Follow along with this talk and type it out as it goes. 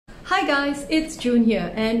Hi guys, it's June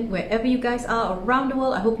here, and wherever you guys are around the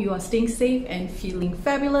world, I hope you are staying safe and feeling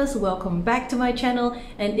fabulous. Welcome back to my channel,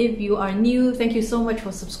 and if you are new, thank you so much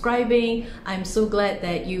for subscribing. I'm so glad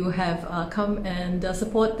that you have come and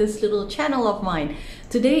support this little channel of mine.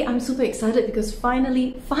 Today I'm super excited because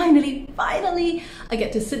finally I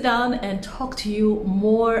get to sit down and talk to you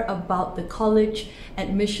more about the college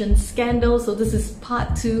admission scandal. So this is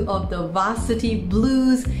part 2 of the Varsity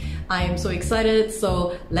Blues. I am so excited,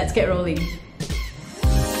 so let's get rolling.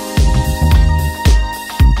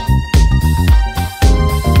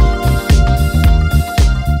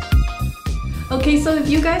 Okay, so if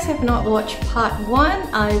you guys have not watched part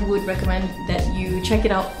 1, I would recommend that you check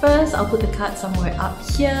it out first. I'll put the card somewhere up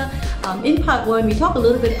here. In part 1, we talk a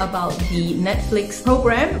little bit about the Netflix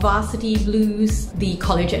program, Varsity Blues, the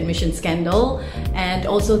college admission scandal, and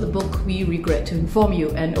also the book We Regret to Inform You,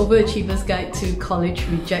 An Overachiever's Guide to College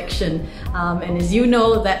Rejection. And as you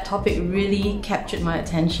know, that topic really captured my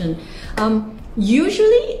attention.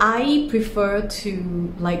 Usually I prefer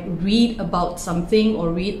to read about something or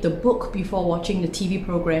read the book before watching the TV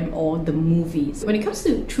program or the movies. When it comes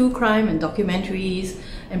to true crime and documentaries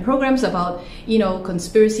and programs about, you know,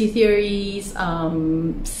 conspiracy theories,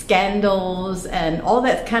 scandals and all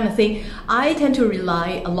that kind of thing, I tend to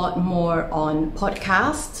rely a lot more on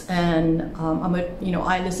podcasts, and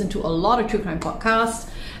I listen to a lot of true crime podcasts,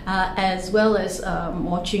 as well as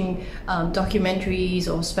watching documentaries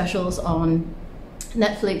or specials on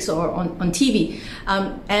Netflix or on TV,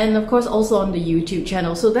 and of course also on the YouTube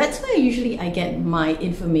channel. So that's where usually I get my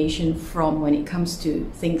information from when it comes to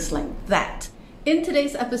things like that. In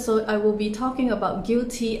today's episode, I will be talking about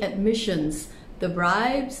guilty admissions, the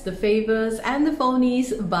bribes, the favors, and the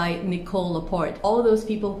phonies by 𝚐𝚘𝚒. All those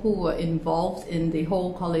people who were involved in the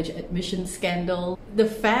whole college admission scandal. The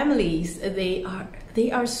families, they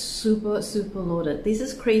are super loaded. This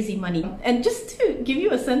is crazy money. And just to give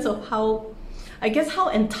you a sense of how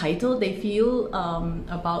entitled they feel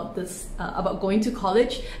about this, about going to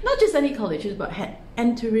college, not just any colleges, but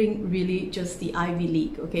entering really just the Ivy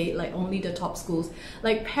League, okay, like only the top schools.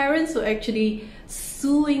 Like parents were actually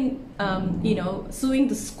suing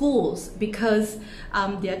the schools because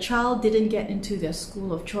their child didn't get into their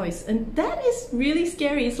school of choice, and that is really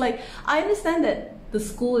scary. It's like, I understand that the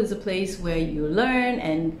school is a place where you learn,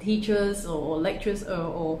 and teachers or lecturers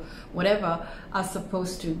or whatever are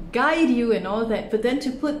supposed to guide you and all that, but then to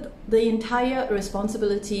put the entire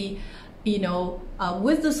responsibility,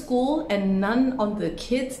 with the school and none on the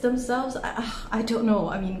kids themselves, I don't know.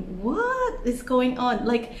 I mean, what is going on?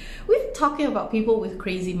 Like, we're talking about people with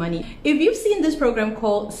crazy money. If you've seen this program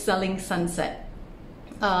called Selling Sunset,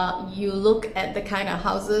 you look at the kind of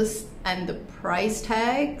houses and the price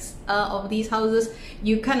tags of these houses,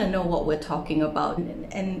 you kind of know what we're talking about.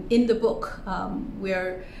 And in the book,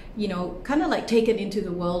 we're kind of like taken into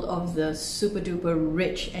the world of the super duper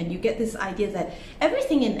rich, and you get this idea that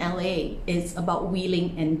everything in LA is about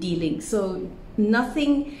wheeling and dealing. So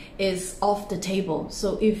nothing is off the table.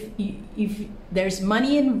 So if there's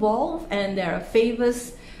money involved and there are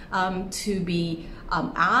favors to be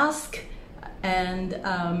asked,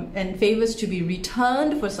 and favors to be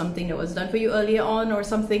returned for something that was done for you earlier on or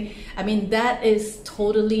something, I mean, that is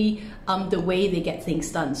totally the way they get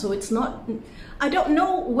things done. So it's not, I don't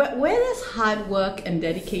know where does hard work and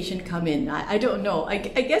dedication come in. I don't know. I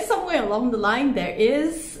guess somewhere along the line there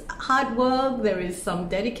is hard work, there is some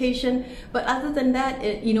dedication, but other than that,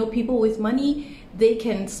 people with money, they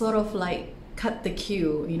can sort of like cut the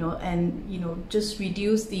queue, and just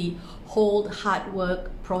reduce the whole hard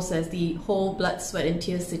work process, the whole blood, sweat and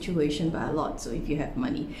tears situation by a lot. So if you have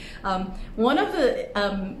money, one of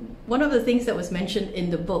the things that was mentioned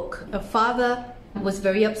in the book, a father was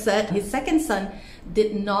very upset. His second son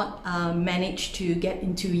did not manage to get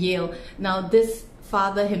into Yale. Now this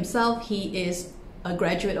father himself, he is a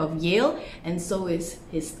graduate of Yale, and so is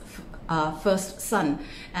his first son,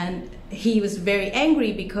 and he was very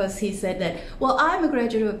angry because he said that, well, I'm a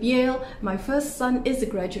graduate of Yale, my first son is a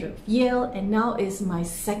graduate of Yale, and now is my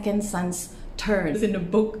second son's turn. In the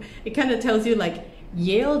book, it kind of tells you like,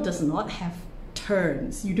 Yale does not have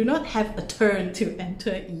turns. You do not have a turn to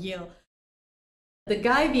enter Yale. The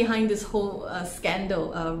guy behind this whole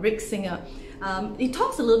scandal, 𝚑𝚑𝚒𝚑𝚑, he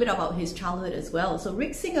talks a little bit about his childhood as well. So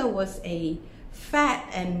𝚑𝚑𝚒𝚑𝚑 was a fat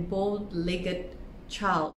and bow-legged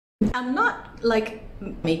child. I'm not like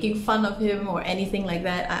making fun of him or anything like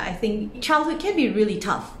that. I think childhood can be really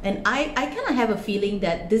tough, and I kind of have a feeling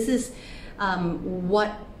that this is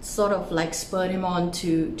what sort of like spurred him on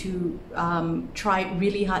to try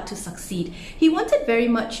really hard to succeed. He wanted very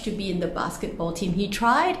much to be in the basketball team. He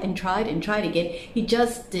tried and tried and tried again. He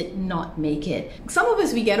just did not make it. Some of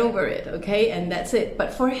us, we get over it, okay, and that's it.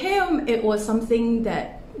 But for him, it was something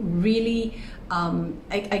that really,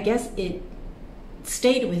 I guess it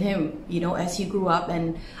stayed with him, you know, as he grew up.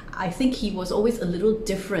 And I think he was always a little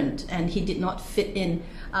different and he did not fit in.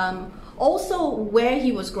 Also, where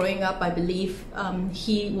he was growing up, I believe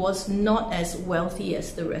he was not as wealthy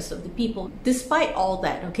as the rest of the people. Despite all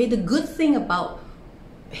that, okay, the good thing about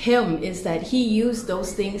him is that he used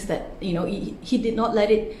those things that, you know, he did not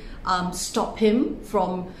let it stop him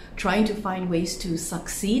from trying to find ways to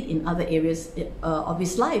succeed in other areas of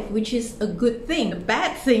his life, which is a good thing. The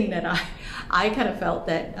bad thing that I kind of felt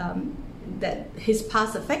that that his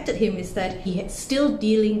past affected him is that he is still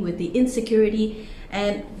dealing with the insecurity,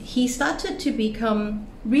 and he started to become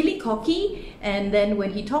really cocky. And then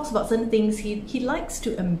when he talks about certain things, he likes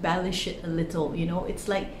to embellish it a little, you know. It's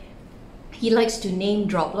like he likes to name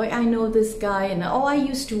drop, like, I know this guy, and oh, I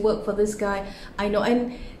used to work for this guy, I know.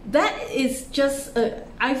 And that is just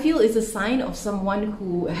I feel is a sign of someone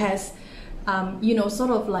who has you know,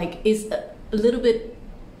 sort of like is a little bit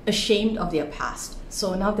ashamed of their past.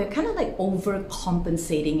 So now they're kind of like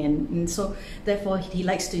overcompensating, and so therefore he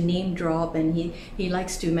likes to name drop, and he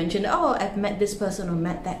likes to mention, oh, I've met this person or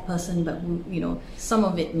met that person, but you know, some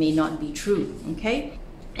of it may not be true, okay?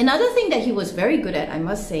 Another thing that he was very good at, I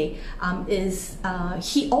must say, is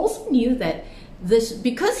he also knew that this,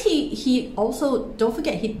 because he also, don't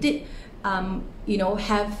forget, he did you know,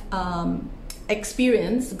 have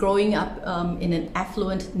experience growing up in an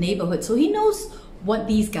affluent neighborhood, so he knows what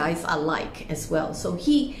these guys are like as well. So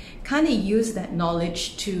he kind of used that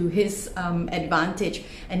knowledge to his advantage,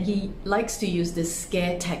 and he likes to use this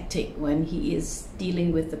scare tactic when he is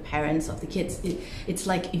dealing with the parents of the kids. It's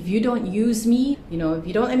like, if you don't use me, you know, if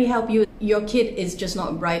you don't let me help you, your kid is just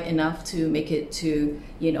not bright enough to make it to,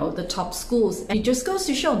 you know, the top schools. And it just goes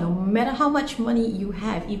to show, no matter how much money you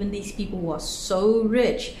have, even these people who are so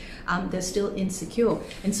rich, they're still insecure.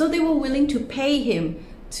 And so they were willing to pay him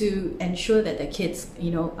to ensure that their kids, you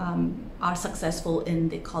know, are successful in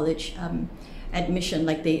the college admission,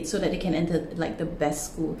 like so that they can enter like the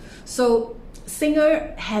best school. So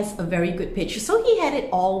𝚐𝚑 has a very good pitch. So he had it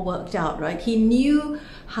all worked out, right? He knew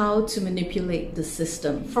how to manipulate the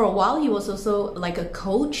system. For a while, he was also like a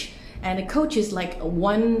coach, and a coach is like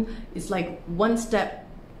one step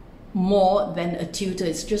more than a tutor.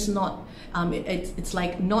 It's just not. It's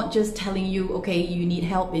like not just telling you, okay, you need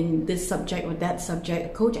help in this subject or that subject. A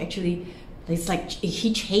coach actually, it's like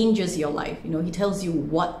he changes your life. You know, he tells you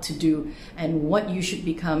what to do and what you should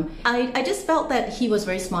become. I just felt that he was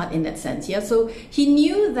very smart in that sense. Yeah, so he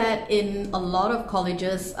knew that in a lot of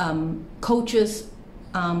colleges, coaches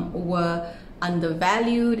were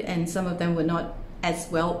undervalued, and some of them were not as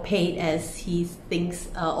well paid as he thinks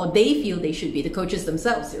or they feel they should be. The coaches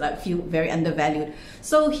themselves like feel very undervalued.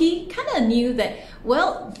 So he kind of knew that,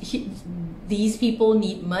 well, these people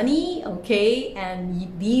need money, okay,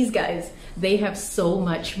 and these guys, they have so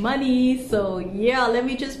much money, so yeah, let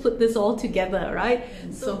me just put this all together, right?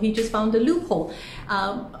 So he just found a loophole.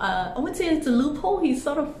 I wouldn't say it's a loophole, he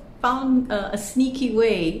sort of found a sneaky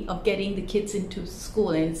way of getting the kids into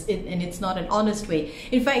school, and it's not an honest way.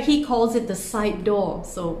 In fact, he calls it the side door.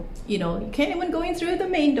 So, you know, you can't even go in through the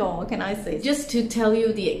main door, what can I say? Just to tell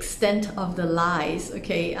you the extent of the lies,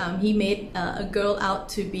 okay, he made a girl out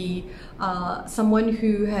to be someone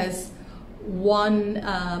who has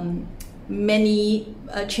won many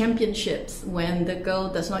championships when the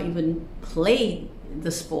girl does not even play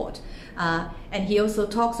the sport. And he also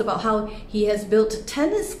talks about how he has built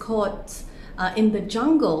tennis courts in the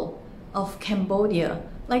jungle of Cambodia.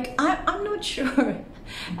 Like, I'm not sure.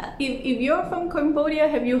 If you're from Cambodia,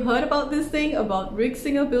 have you heard about this thing about Rick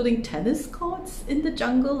Singer building tennis courts in the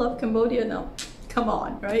jungle of Cambodia? No, come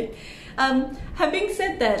on, right? Having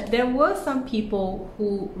said that, there were some people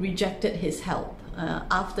who rejected his help.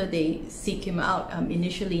 After they seek him out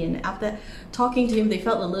initially, and after talking to him, they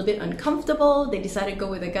felt a little bit uncomfortable. They decided to go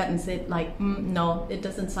with a gut and said like, no, it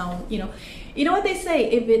doesn't sound, you know what they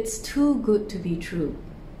say, if it's too good to be true,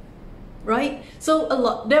 right?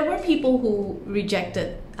 So there were people who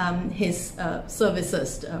rejected his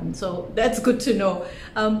services, so that's good to know.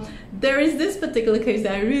 There is this particular case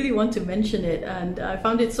that I really want to mention it, and I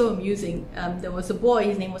found it so amusing. There was a boy,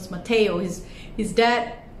 his name was Mateo. His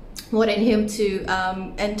dad wanted him to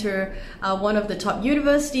enter one of the top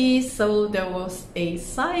universities, so there was a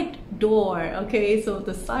side door, okay, so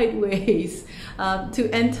the sideways to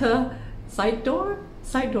enter, side door,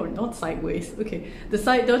 side door, not sideways, okay, the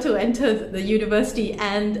side door to enter the university,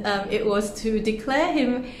 and it was to declare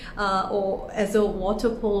him or as a water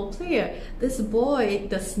polo player. This boy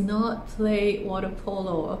does not play water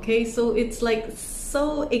polo, okay, so it's like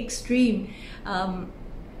so extreme,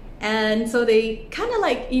 and so they kind of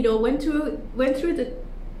like, you know, went through the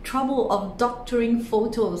trouble of doctoring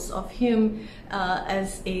photos of him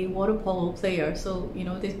as a water polo player. So, you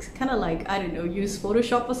know, they kind of like, I don't know, use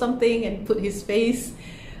Photoshop or something and put his face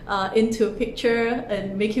into a picture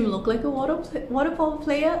and make him look like a water polo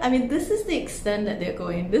player. I mean, this is the extent that they're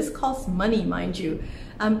going. This costs money, mind you.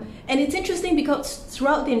 And it's interesting because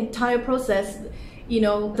throughout the entire process, you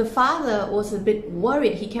know, the father was a bit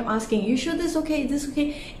worried. He kept asking, you sure this okay, this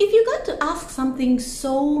okay? If you got to ask something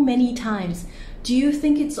so many times, do you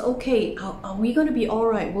think it's okay? Are we going to be all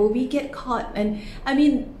right? Will we get caught? And I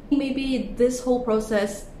mean, maybe this whole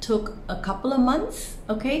process took a couple of months,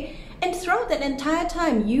 okay? And throughout that entire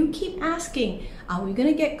time, you keep asking, are we going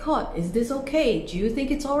to get caught? Is this okay? Do you think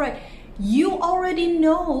it's all right? You already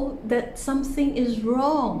know that something is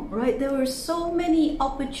wrong, right? There were so many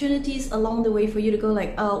opportunities along the way for you to go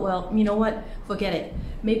like, oh, well, you know what? Forget it.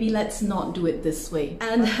 Maybe let's not do it this way.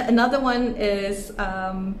 And another one is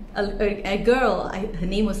a girl, her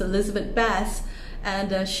name was Elizabeth Bass,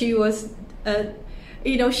 and she was,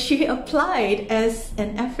 you know, she applied as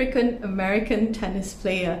an African American tennis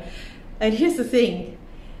player. And here's the thing,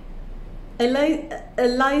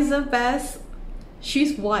 Eliza Bass,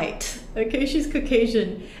 she's white, okay, she's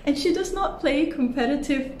Caucasian, and she does not play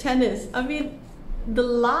competitive tennis. I mean, the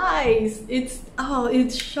lies, it's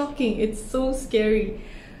shocking, it's so scary.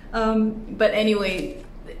 But anyway,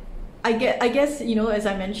 I guess, you know, as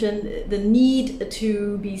I mentioned, the need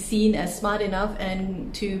to be seen as smart enough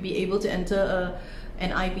and to be able to enter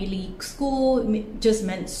an Ivy League school just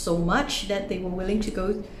meant so much that they were willing to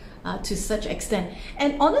go to such extent.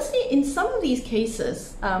 And honestly, in some of these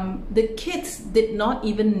cases, the kids did not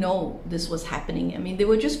even know this was happening. I mean, they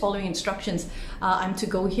were just following instructions. I'm to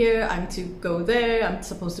go here, I'm to go there, I'm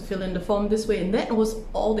supposed to fill in the form this way, and that was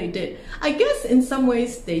all they did. I guess in some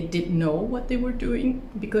ways they did know what they were doing,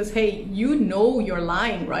 because hey, you know you're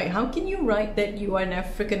lying, right? How can you write that you are an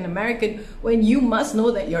African American when you must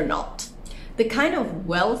know that you're not? The kind of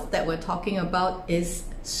wealth that we're talking about is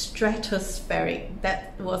stratospheric.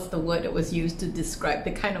 That was the word that was used to describe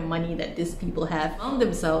the kind of money that these people have on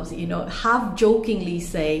themselves. You know, half jokingly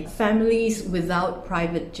say, families without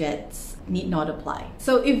private jets need not apply.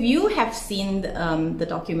 So if you have seen the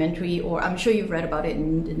documentary, or I'm sure you've read about it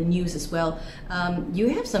in the news as well, you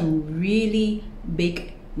have some really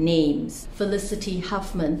big names. Felicity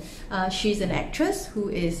Huffman, she's an actress who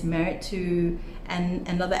is married to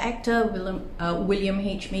another actor, William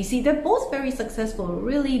H. Macy. They're both very successful,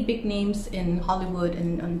 really big names in Hollywood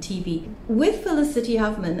and on TV. With Felicity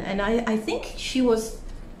Huffman, and I think she was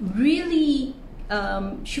really,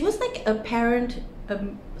 she was like a parent,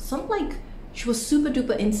 she was super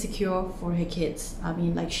duper insecure for her kids. I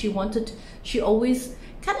mean, like she always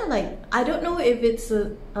kind of like, I don't know if it's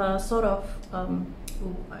a sort of,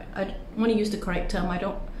 I want to use the correct term,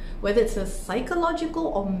 whether it's a psychological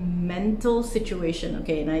or mental situation,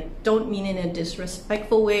 okay, and I don't mean in a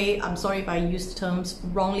disrespectful way, I'm sorry if I used terms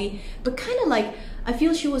wrongly, but kind of like, I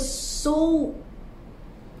feel she was so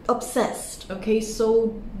obsessed, okay,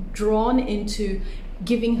 so drawn into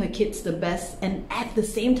giving her kids the best, and at the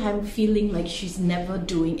same time feeling like she's never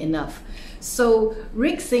doing enough. So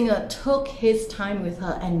𝚑𝚑𝚑𝚗𝚎 took his time with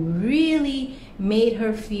her and really made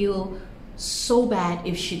her feel so bad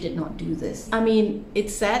if she did not do this. I mean,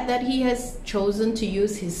 it's sad that he has chosen to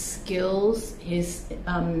use his skills, his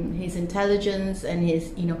intelligence, and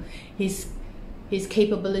his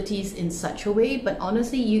capabilities in such a way, but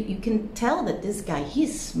honestly, you can tell that this guy,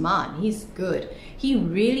 he's smart, he's good, he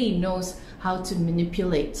really knows how to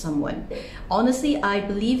manipulate someone. Honestly, I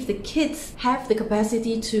believe the kids have the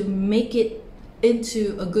capacity to make it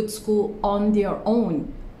into a good school on their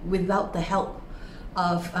own without the help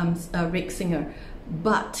of 𝚑𝚑𝚑𝚗𝚎,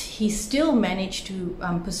 but he still managed to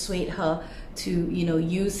persuade her to, you know,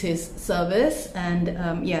 use his service.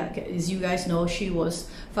 And yeah, as you guys know, she was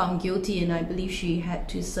found guilty, and I believe she had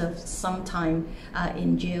to serve some time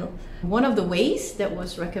in jail. One of the ways that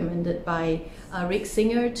was recommended by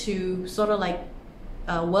𝚑𝚑𝚑𝚗𝚎 to sort of like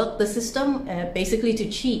work the system, basically to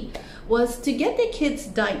cheat, was to get the kids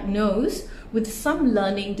diagnosed with some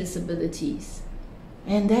learning disabilities.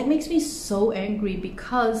 And that makes me so angry,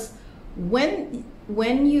 because when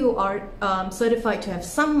you are certified to have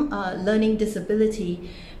some learning disability,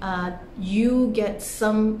 you get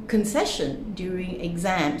some concession during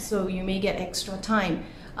exams. So you may get extra time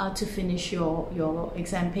to finish your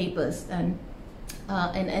exam papers. And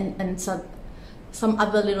and some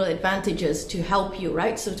other little advantages to help you,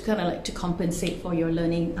 right? So to kind of like to compensate for your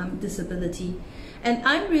learning disability. And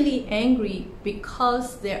I'm really angry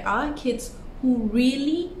because there are kids who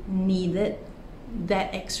really needed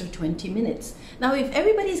that extra 20 minutes. Now, if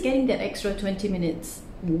everybody's getting that extra 20 minutes,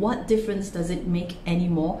 what difference does it make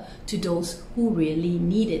anymore to those who really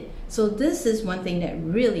need it? So this is one thing that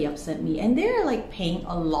really upset me. And they're like paying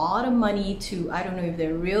a lot of money to, I don't know if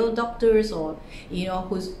they're real doctors or, you know,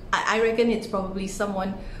 I reckon it's probably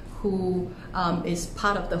someone who is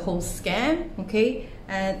part of the whole scam, okay?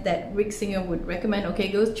 And that 𝚑𝚑𝚗𝚎 would recommend, okay,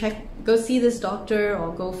 go see this doctor,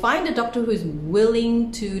 or go find a doctor who is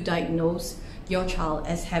willing to diagnose your child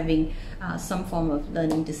as having some form of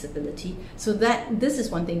learning disability. So this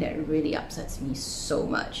is one thing that really upsets me so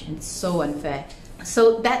much and so unfair.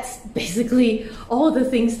 So that's basically all the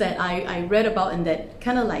things that I read about and that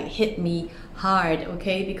kind of like hit me hard,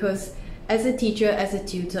 okay? Because as a teacher, as a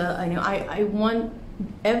tutor, I want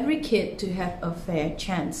every kid to have a fair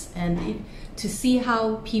chance, and to see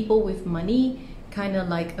how people with money kind of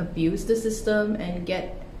like abuse the system and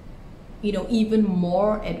get, you know, even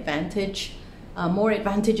more advantages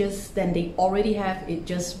than they already have, it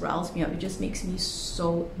just riles me up. It just makes me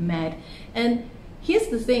so mad. And here's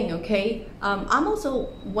the thing, okay? I'm also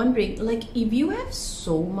wondering, like, if you have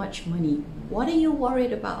so much money, what are you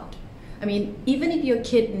worried about? I mean, even if your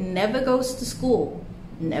kid never goes to school,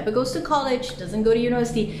 never goes to college, doesn't go to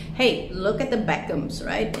university, hey, look at the Beckhams,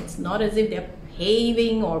 right? It's not as if they're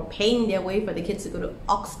paving or paying their way for the kids to go to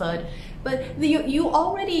Oxford, but you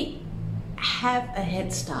already have a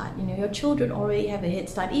head start. You know, your children already have a head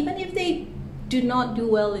start. Even if they do not do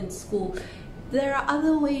well in school, there are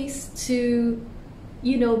other ways to,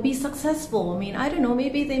 you know, be successful. I mean, I don't know,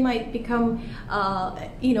 maybe they might become,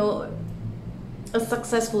 you know, a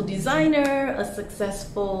successful designer, a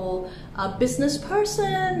successful business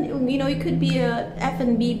person. You know, it could be a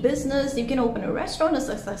F&B business. You can open a restaurant, a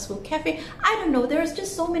successful cafe. I don't know. There's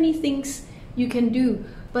just so many things you can do.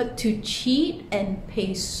 But to cheat and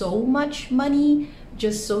pay so much money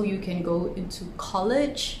just so you can go into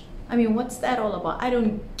college, I mean, what's that all about? I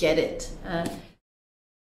don't get it.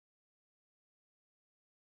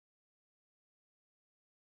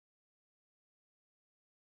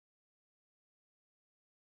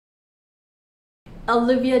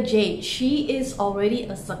 Olivia Jade, she is already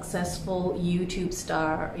a successful YouTube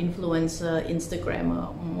star, influencer,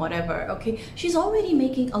 Instagrammer, whatever, okay? She's already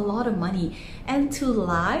making a lot of money. And to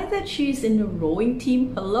lie that she's in the rowing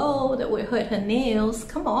team, hello, that would hurt her nails,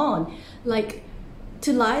 come on. Like,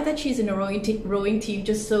 to lie that she's in a rowing team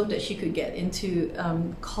just so that she could get into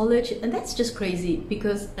college, and that's just crazy.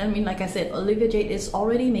 Because, I mean, like I said, Olivia Jade is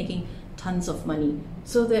already making tons of money.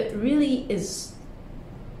 So that really is,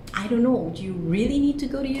 I don't know, do you really need to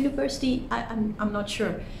go to university? I'm not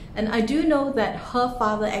sure. And I do know that her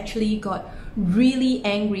father actually got really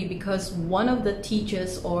angry because one of the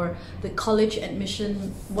teachers or the college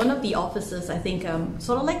admission, one of the officers, I think,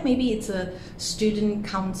 sort of like maybe it's a student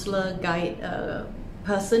counselor guide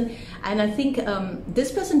person, and I think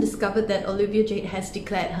this person discovered that Olivia Jade has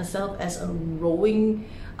declared herself as a rowing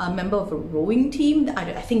member of a rowing team.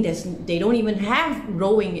 I think they don't even have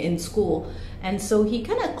rowing in school. And so he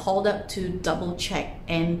kind of called up to double check.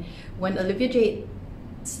 And when Olivia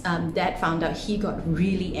Jade's dad found out, he got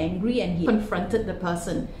really angry and he confronted the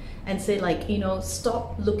person and said, like, you know,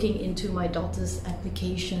 stop looking into my daughter's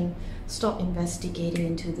application, stop investigating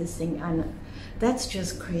into this thing. And that's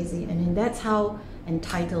just crazy. I mean, that's how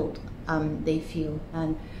entitled they feel.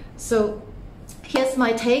 And so here's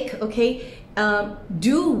my take, okay?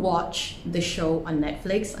 Do watch the show on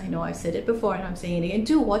Netflix. I know I've said it before and I'm saying it again.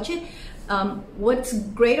 Do watch it. What's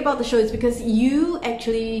great about the show is because you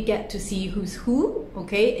actually get to see who's who,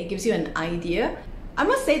 okay? It gives you an idea. I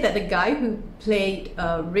must say that the guy who played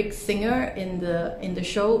𝚑𝚑𝚗𝚎 in the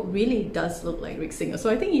show really does look like 𝚑𝚑𝚗𝚎. So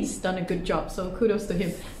I think he's done a good job. So kudos to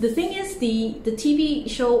him. The thing is, the TV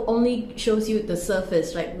show only shows you the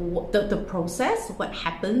surface, like the process, what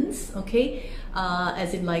happens, okay?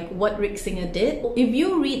 As in like what 𝚑𝚑𝚗𝚎 did. If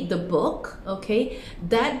you read the book, okay,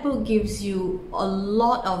 that book gives you a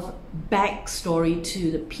lot of backstory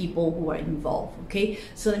to the people who are involved, okay?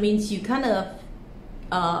 So that means you kind of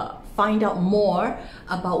find out more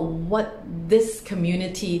about what this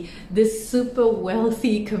community, this super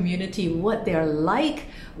wealthy community, what they're like,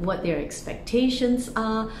 what their expectations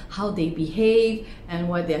are, how they behave, and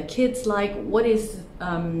what their kids like, what it's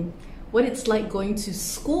like going to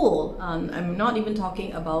school. I'm not even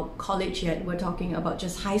talking about college yet, we're talking about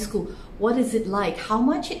just high school. What is it like? How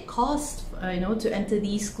much it costs to enter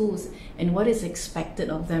these schools and what is expected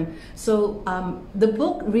of them. So the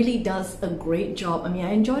book really does a great job. I mean,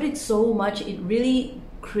 I enjoyed it so much. It really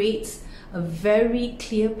creates a very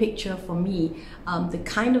clear picture for me, the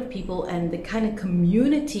kind of people and the kind of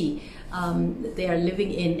community they are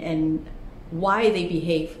living in, and why they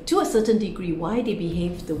behave, to a certain degree, why they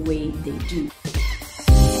behave the way they do.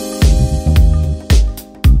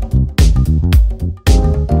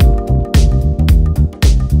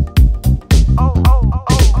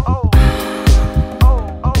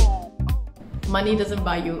 Money doesn't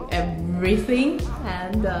buy you everything,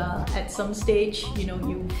 and at some stage,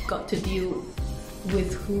 you've got to deal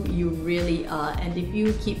with who you really are. And if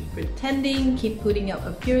you keep pretending, keep putting up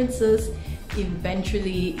appearances,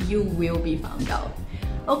 eventually you will be found out.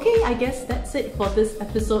 Okay, I guess that's it for this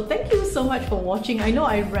episode. Thank you so much for watching. I know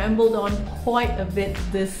I rambled on quite a bit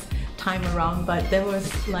this time around, but there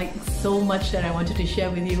was like so much that I wanted to share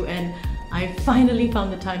with you, and I finally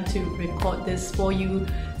found the time to record this for you.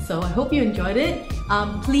 So I hope you enjoyed it.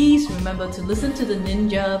 Please remember to listen to the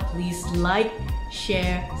Ninja. Please like,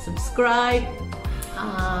 share, subscribe.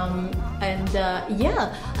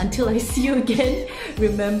 Yeah, until I see you again,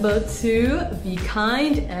 remember to be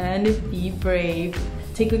kind and be brave.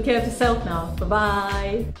 Take good care of yourself now.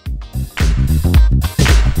 Bye-bye.